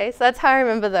 Okay, so that's how I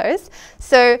remember those.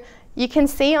 So you can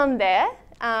see on there,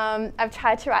 I've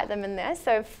tried to write them in there.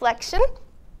 So flexion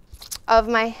of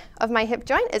my hip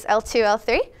joint is L2,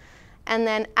 L3. And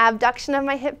then abduction of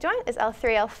my hip joint is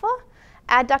L3, L4.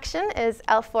 Adduction is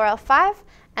L4, L5.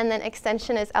 And then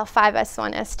extension is L5,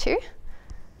 S1, S2.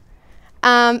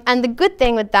 And the good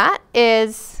thing with that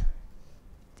is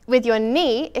with your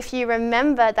knee, if you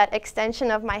remember that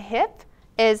extension of my hip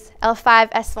is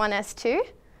L5, S1, S2,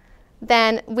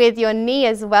 then with your knee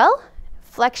as well,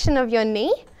 flexion of your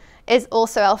knee is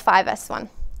also L5, S1.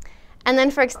 And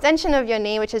then for extension of your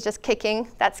knee, which is just kicking,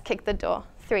 that's kick the door.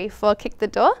 3, 4, kick the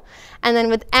door. And then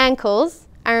with ankles,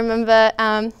 I remember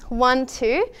 1,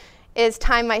 2 is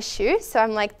tie my shoe. So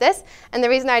I'm like this. And the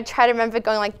reason I try to remember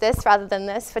going like this rather than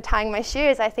this for tying my shoe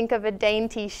is I think of a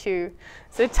dainty shoe.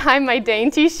 So tie my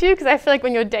dainty shoe, because I feel like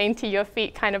when you're dainty, your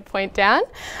feet kind of point down.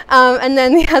 And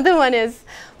then the other one is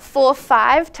 4,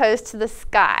 5, toes to the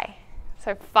sky.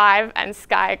 So 5 and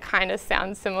sky kind of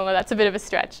sound similar. That's a bit of a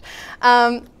stretch.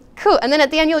 Cool. And then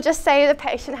at the end, you'll just say the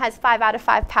patient has 5 out of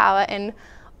 5 power in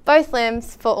both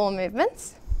limbs for all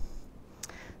movements.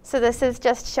 So this is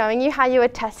just showing you how you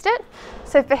would test it.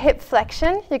 So for hip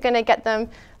flexion, you're going to get them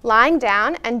lying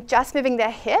down and just moving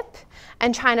their hip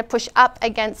and trying to push up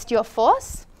against your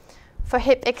force. For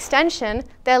hip extension,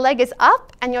 their leg is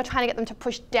up and you're trying to get them to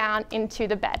push down into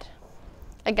the bed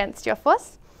against your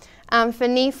force. For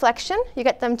knee flexion, you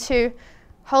get them to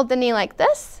hold the knee like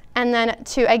this, and then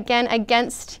to, again,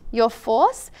 against your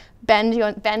force, bend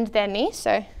their knee.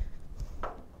 So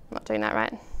I'm not doing that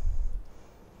right.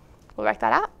 we'll work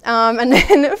that out. And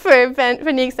then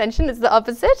for knee extension, it's the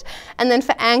opposite. And then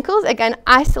for ankles, again,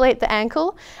 isolate the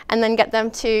ankle and then get them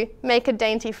to make a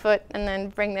dainty foot and then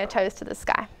bring their toes to the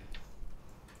sky.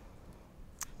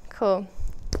 Cool.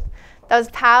 That was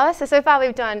power. So far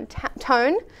we've done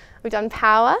tone, we've done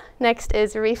power. Next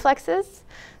is reflexes.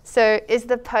 So is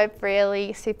the Pope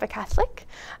really super Catholic?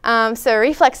 So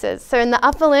reflexes. So in the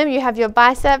upper limb, you have your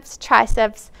biceps,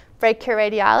 triceps,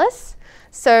 brachioradialis.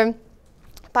 So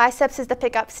biceps is the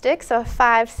pickup stick, so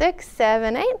 5, 6,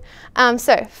 7, 8.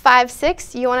 So 5,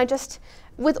 6, you want to just,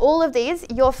 with all of these,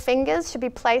 your fingers should be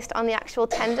placed on the actual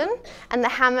tendon and the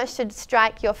hammer should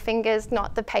strike your fingers,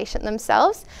 not the patient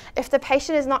themselves. If the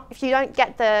patient is not, if you don't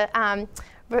get the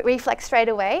reflex straight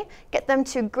away, get them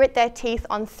to grit their teeth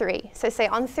on 3. So say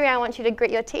on 3, I want you to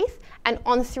grit your teeth, and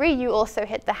on 3, you also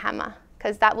hit the hammer,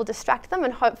 because that will distract them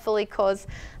and hopefully cause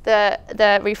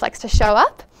the reflex to show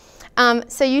up.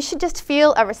 So you should just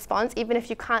feel a response, even if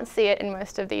you can't see it in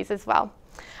most of these as well.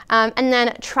 And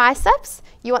then triceps,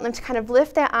 you want them to kind of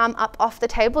lift their arm up off the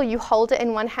table. You hold it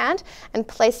in one hand and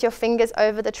place your fingers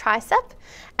over the tricep,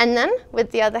 and then with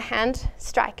the other hand,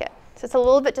 strike it. So it's a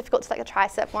little bit difficult to select a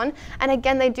tricep one. And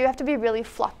again, they do have to be really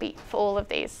floppy for all of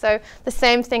these. So the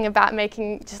same thing about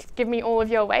making, just give me all of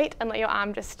your weight and let your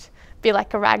arm just be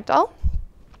like a rag doll.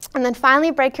 And then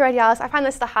finally, brachioradialis. I find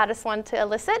this the hardest one to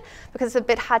elicit because it's a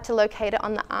bit hard to locate it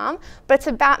on the arm, but it's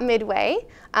about midway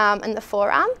in the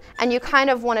forearm, and you kind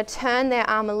of want to turn their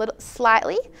arm a little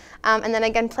slightly, and then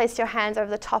again place your hands over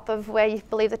the top of where you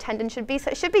believe the tendon should be. So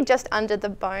it should be just under the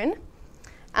bone,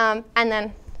 and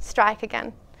then strike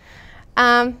again.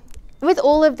 With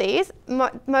all of these,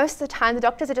 most of the time the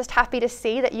doctors are just happy to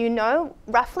see that you know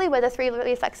roughly where the 3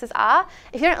 reflexes are.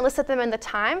 If you don't elicit them in the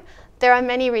time, there are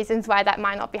many reasons why that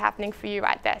might not be happening for you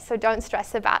right there. So don't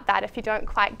stress about that if you don't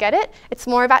quite get it. It's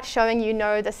more about showing you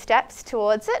know the steps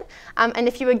towards it. And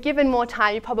if you were given more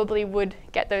time, you probably would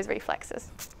get those reflexes.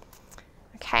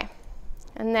 Okay.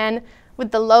 And then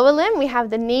with the lower limb, we have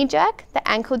the knee jerk, the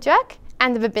ankle jerk,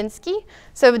 and the Babinski.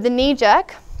 So with the knee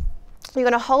jerk, you're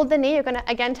going to hold the knee. You're going to,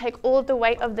 again, take all of the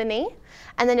weight of the knee.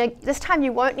 And then this time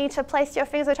you won't need to place your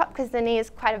fingers on top because the knee is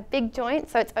quite a big joint,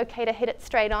 so it's okay to hit it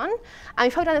straight on.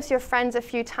 You've probably done this with your friends a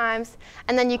few times.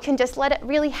 And then you can just let it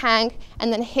really hang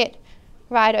and then hit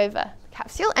right over the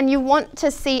capsule. And you want to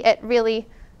see it really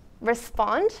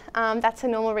respond. That's a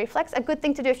normal reflex. A good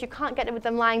thing to do if you can't get it with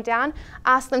them lying down,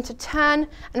 ask them to turn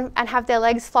and have their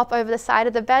legs flop over the side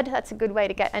of the bed. That's a good way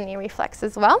to get a knee reflex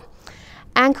as well.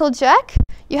 Ankle jerk.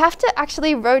 You have to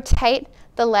actually rotate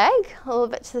the leg a little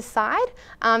bit to the side.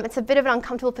 It's a bit of an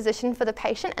uncomfortable position for the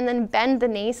patient, and then bend the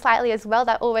knee slightly as well.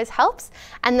 That always helps.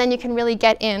 And then you can really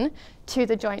get in to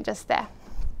the joint just there.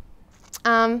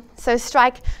 So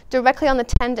strike directly on the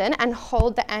tendon and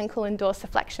hold the ankle in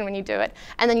dorsiflexion when you do it.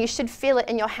 And then you should feel it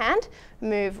in your hand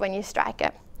move when you strike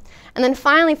it. And then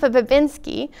finally for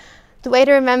Babinski, the way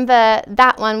to remember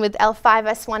that one with L5,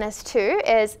 S1,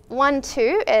 S2 is 1,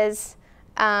 2 is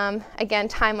again,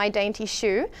 tie my dainty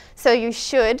shoe. So you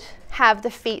should have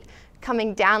the feet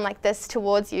coming down like this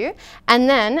towards you. And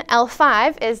then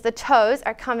L5 is the toes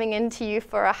are coming into you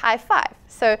for a high 5.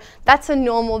 So that's a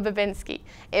normal Babinski.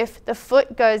 If the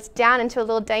foot goes down into a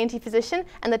little dainty position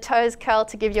and the toes curl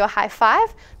to give you a high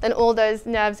 5, then all those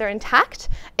nerves are intact.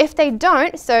 If they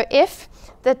don't, so if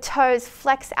the toes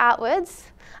flex outwards,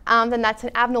 then that's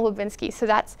an abnormal Babinski. So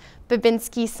that's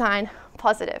Babinski sign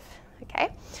positive, okay?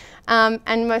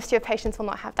 And most of your patients will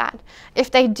not have that.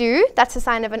 If they do, that's a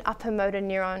sign of an upper motor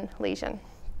neuron lesion.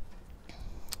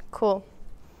 Cool.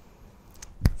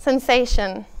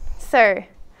 Sensation. So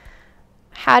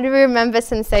how do we remember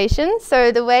sensation?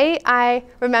 So the way I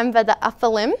remember the upper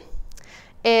limb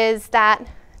is that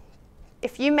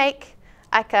if you make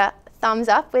like a thumbs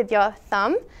up with your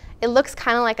thumb, it looks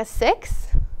kind of like a 6.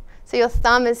 So your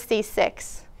thumb is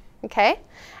C6, okay?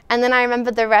 And then I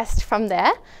remember the rest from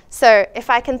there. So if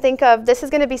I can think of, this is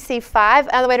going to be C5.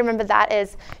 Another way to remember that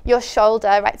is your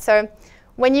shoulder, right? So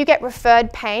when you get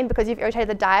referred pain because you've irritated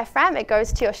the diaphragm, it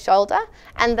goes to your shoulder.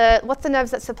 And what's the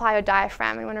nerves that supply your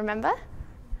diaphragm? Anyone remember?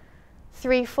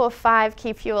 3, 4, 5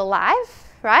 keep you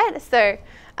alive, right? So,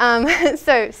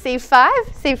 so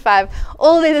C5.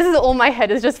 All this is all my head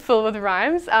is just full with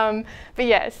rhymes. But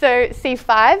yeah, so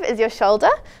C5 is your shoulder.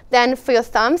 Then for your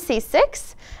thumb,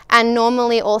 C6. And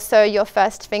normally also your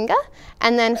first finger.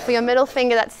 And then for your middle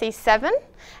finger, that's C7.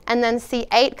 And then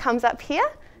C8 comes up here,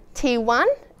 T1,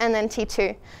 and then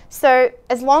T2. So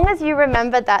as long as you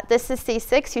remember that this is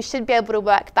C6, you should be able to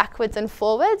work backwards and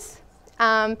forwards.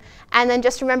 And then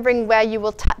just remembering where you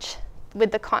will touch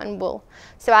with the cotton wool.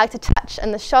 So I like to touch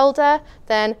in the shoulder,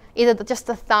 then either just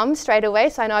the thumb straight away,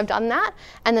 so I know I've done that,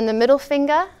 and then the middle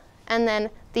finger, and then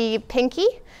the pinky,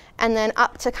 and then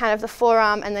up to kind of the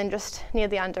forearm, and then just near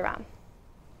the underarm.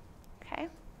 Okay.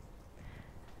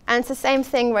 And it's the same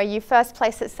thing where you first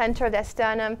place it center of their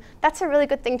sternum. That's a really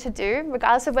good thing to do,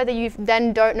 regardless of whether you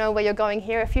then don't know where you're going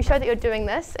here. If you show that you're doing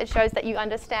this, it shows that you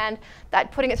understand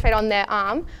that putting it straight on their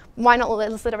arm, why not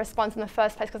elicit a response in the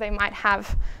first place, because they might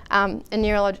have a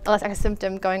neurological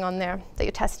symptom going on there that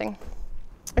you're testing.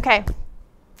 Okay.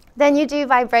 Then you do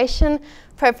vibration,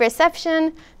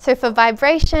 proprioception. So for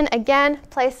vibration, again,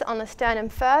 place it on the sternum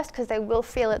first, because they will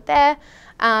feel it there,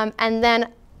 and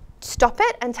then stop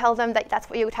it and tell them that that's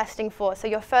what you're testing for. So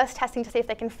you're first testing to see if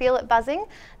they can feel it buzzing,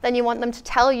 then you want them to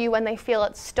tell you when they feel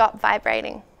it stop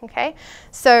vibrating, okay?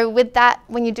 So with that,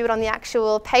 when you do it on the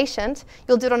actual patient,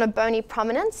 you'll do it on a bony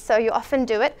prominence. So you often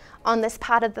do it on this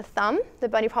part of the thumb, the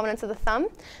bony prominence of the thumb.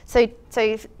 So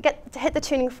you get to hit the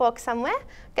tuning fork somewhere,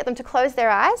 get them to close their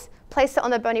eyes, place it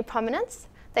on the bony prominence.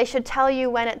 They should tell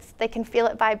you when they can feel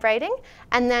it vibrating,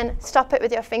 and then stop it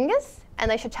with your fingers,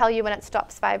 and they should tell you when it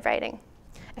stops vibrating.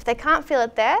 If they can't feel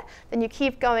it there, then you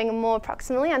keep going more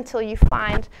proximally until you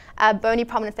find a bony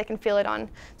prominence they can feel it on.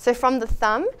 So from the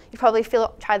thumb, you probably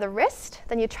try the wrist,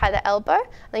 then you try the elbow,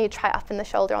 then you try up in the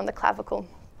shoulder on the clavicle.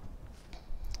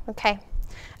 Okay.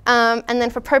 And then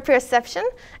for proprioception,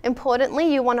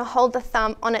 importantly, you want to hold the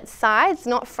thumb on its sides,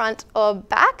 not front or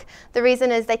back. The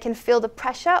reason is they can feel the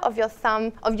pressure of your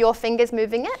thumb, of your fingers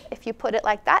moving it, if you put it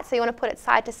like that. So you want to put it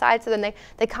side to side so then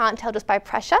they can't tell just by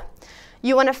pressure.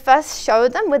 You want to first show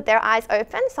them with their eyes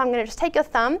open. So I'm going to just take your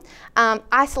thumb,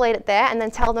 isolate it there, and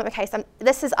then tell them, okay, so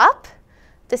this is up,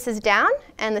 this is down,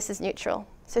 and this is neutral.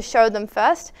 So show them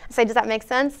first. Say, does that make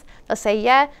sense? They'll say,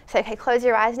 yeah. Say, okay, close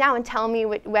your eyes now and tell me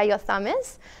where your thumb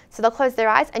is. So they'll close their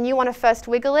eyes, and you want to first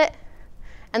wiggle it,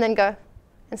 and then go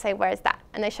and say, where is that?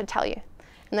 And they should tell you.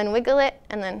 And then wiggle it,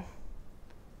 and then,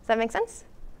 does that make sense?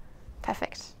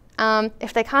 Perfect.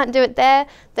 If they can't do it there,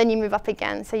 then you move up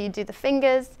again. So you do the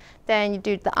fingers, then you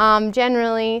do the arm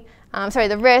generally,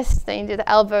 the wrist, then you do the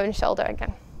elbow and shoulder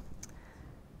again.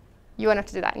 You won't have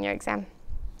to do that in your exam.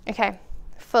 Okay,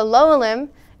 for lower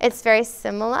limb, it's very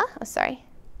similar. Oh, sorry.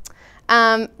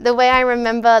 The way I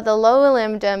remember the lower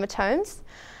limb dermatomes,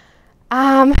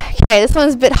 okay, this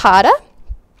one's a bit harder.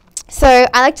 So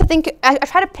I like to think, I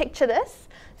try to picture this.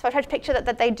 So I try to picture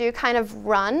that they do kind of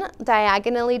run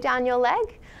diagonally down your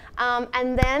leg.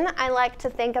 And then I like to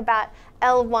think about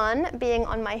L1 being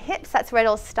on my hips, that's where it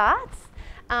all starts.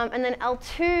 And then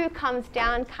L2 comes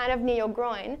down kind of near your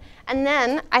groin. And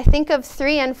then I think of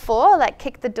 3 and 4, like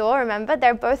kick the door, remember?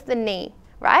 They're both the knee,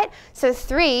 right? So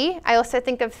 3, I also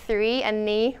think of 3 and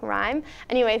knee rhyme.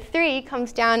 Anyway, 3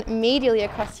 comes down medially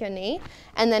across your knee.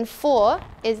 And then 4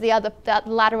 is the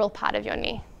lateral part of your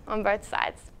knee on both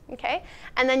sides. Okay,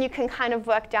 and then you can kind of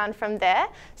work down from there.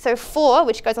 So 4,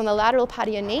 which goes on the lateral part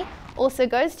of your knee, also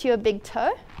goes to your big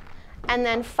toe. And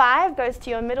then 5 goes to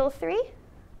your middle 3.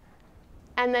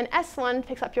 And then S1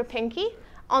 picks up your pinky.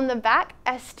 On the back,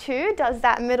 S2 does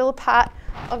that middle part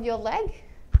of your leg.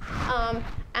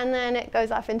 And then it goes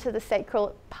up into the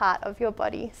sacral part of your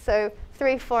body. So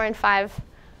 3, 4, and 5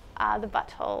 are the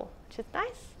butthole, which is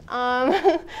nice.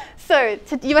 So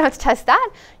you won't have to test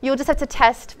that. You'll just have to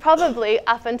test probably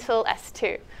up until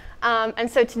S2. And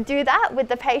so to do that with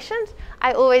the patient,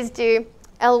 I always do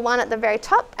L1 at the very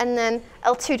top and then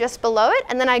L2 just below it,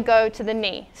 and then I go to the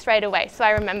knee straight away, so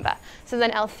I remember. So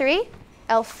then L3,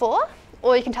 L4,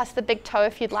 or you can test the big toe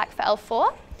if you'd like for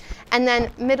L4, and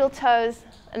then middle toes,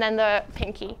 and then the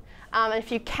pinky. And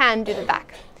if you can, do the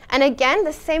back. And again,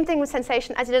 the same thing with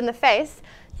sensation as you did in the face.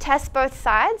 Test both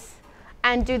sides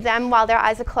and do them while their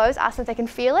eyes are closed. Ask them if they can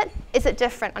feel it. Is it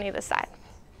different on either side?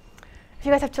 If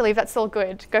you guys have to leave, that's all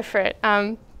good. Go for it.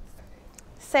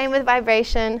 Same with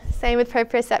vibration, same with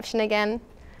proprioception again.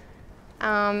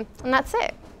 And that's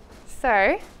it.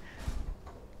 So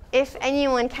if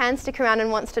anyone can stick around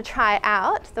and wants to try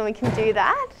out, then we can do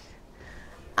that.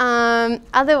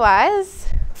 Otherwise,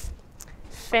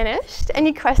 finished.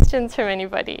 Any questions from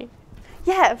anybody?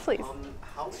 Yeah, please.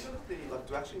 How do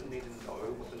you actually need to know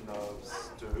what the nerves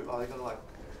do? Are they going to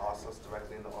ask us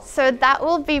directly in the OSCE? So that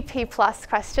will be P+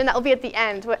 question. That will be at the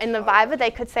end. In the Viva,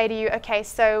 they could say to you, okay,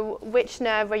 so which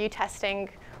nerve were you testing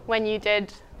when you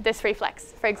did this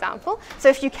reflex, for example? So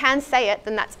if you can say it,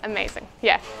 then that's amazing.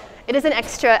 Yeah. It is an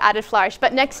extra added flourish,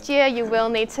 but next year you will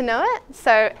need to know it.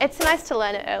 So it's nice to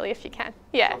learn it early if you can.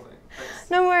 Yeah.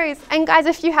 No worries. And guys,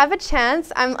 if you have a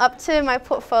chance, I'm up to my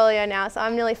portfolio now, so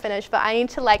I'm nearly finished, but I need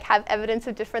to like have evidence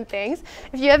of different things.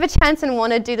 If you have a chance and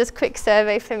want to do this quick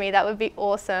survey for me, that would be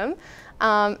awesome.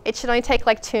 It should only take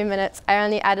like 2 minutes. I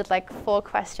only added like 4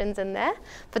 questions in there,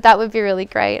 but that would be really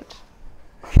great.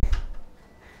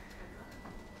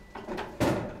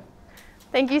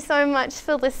 Thank you so much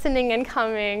for listening and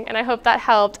coming, and I hope that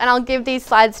helped. And I'll give these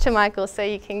slides to Michael so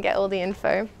you can get all the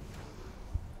info.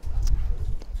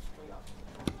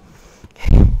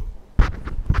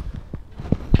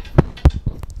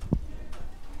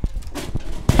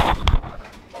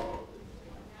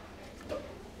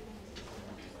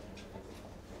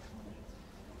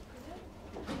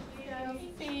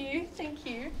 See you. Thank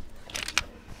you.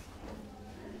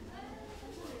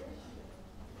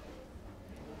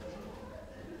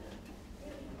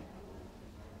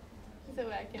 Is it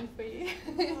working for you?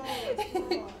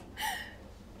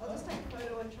 I'll just take a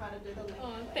photo and try to do the link.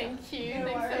 Oh, thank you. No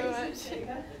Thanks so worries.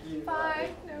 much. Bye.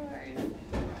 No worries.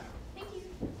 Thank you.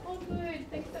 All good.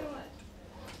 Thanks so much.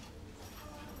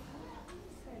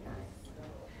 So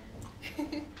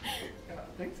nice.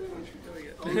 Thanks so much for doing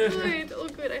it. All good. All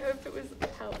good. I hope it was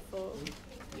helpful.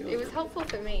 It was helpful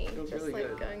for me. It was just really like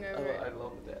good. going over it. I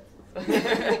love that.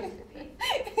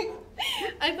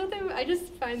 I thought they were, I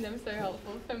just find them so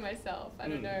helpful for myself. I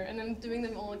don't know. And then doing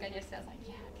them all again yesterday, I was like,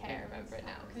 yeah, okay, I remember it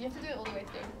now. Because you have to do it all the way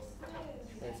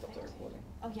through. It stopped the recording.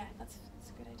 Oh yeah, that's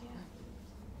a good idea.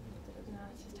 No,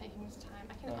 it's just taking its time.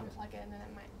 I can unplug it and then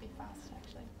it might be fast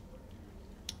actually.